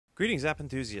Greetings app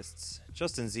enthusiasts,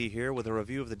 Justin Z here with a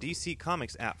review of the DC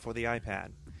Comics app for the iPad.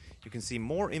 You can see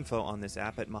more info on this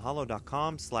app at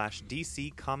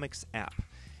mahalo.com/dccomicsapp,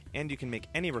 and you can make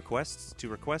any requests to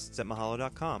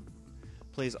requests@mahalo.com.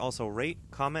 Please also rate,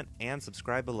 comment, and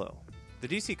subscribe below. The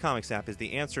DC Comics app is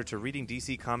the answer to reading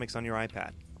DC Comics on your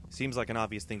iPad. Seems like an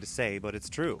obvious thing to say, but it's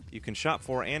true. You can shop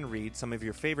for and read some of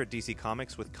your favorite DC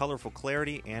Comics with colorful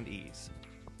clarity and ease.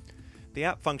 The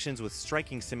app functions with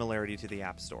striking similarity to the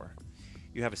App Store.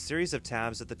 You have a series of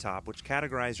tabs at the top which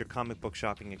categorize your comic book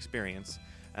shopping experience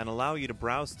and allow you to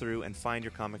browse through and find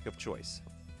your comic of choice.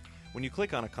 When you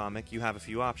click on a comic, you have a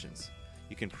few options.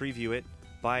 You can preview it,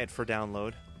 buy it for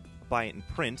download, buy it in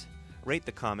print, rate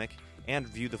the comic, and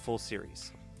view the full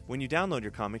series. When you download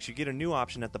your comics, you get a new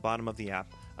option at the bottom of the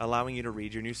app, allowing you to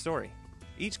read your new story.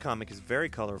 Each comic is very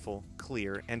colorful,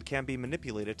 clear, and can be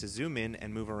manipulated to zoom in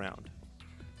and move around.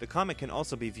 The comic can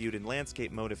also be viewed in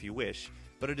landscape mode if you wish,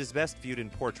 but it is best viewed in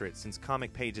portrait since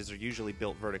comic pages are usually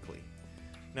built vertically.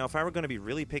 Now, if I were going to be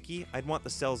really picky, I'd want the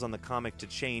cells on the comic to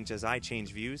change as I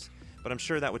change views, but I'm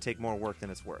sure that would take more work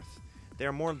than it's worth. They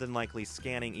are more than likely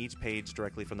scanning each page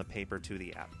directly from the paper to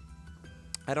the app.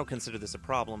 I don't consider this a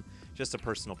problem, just a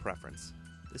personal preference.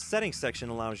 The settings section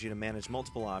allows you to manage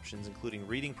multiple options, including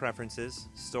reading preferences,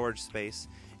 storage space,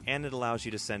 and it allows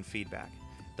you to send feedback.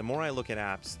 The more I look at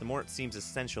apps, the more it seems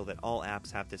essential that all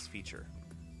apps have this feature.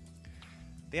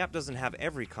 The app doesn't have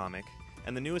every comic,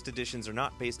 and the newest editions are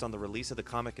not based on the release of the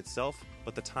comic itself,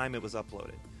 but the time it was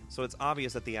uploaded, so it's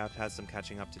obvious that the app has some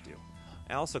catching up to do.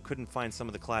 I also couldn't find some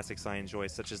of the classics I enjoy,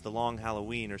 such as The Long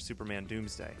Halloween or Superman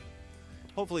Doomsday.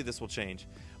 Hopefully this will change,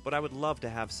 but I would love to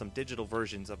have some digital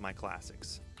versions of my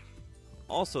classics.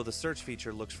 Also, the search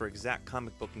feature looks for exact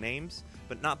comic book names,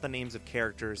 but not the names of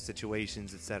characters,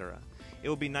 situations, etc. It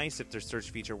would be nice if their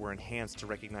search feature were enhanced to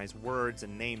recognize words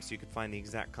and names so you could find the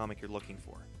exact comic you're looking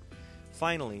for.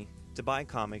 Finally, to buy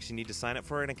comics you need to sign up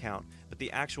for an account, but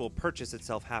the actual purchase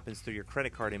itself happens through your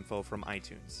credit card info from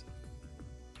iTunes.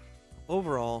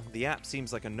 Overall, the app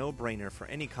seems like a no-brainer for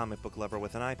any comic book lover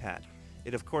with an iPad.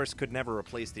 It of course could never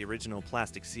replace the original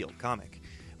plastic sealed comic,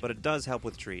 but it does help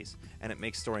with trees, and it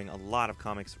makes storing a lot of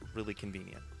comics really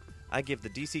convenient. I give the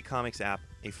DC Comics app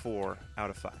a 4 out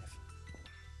of 5.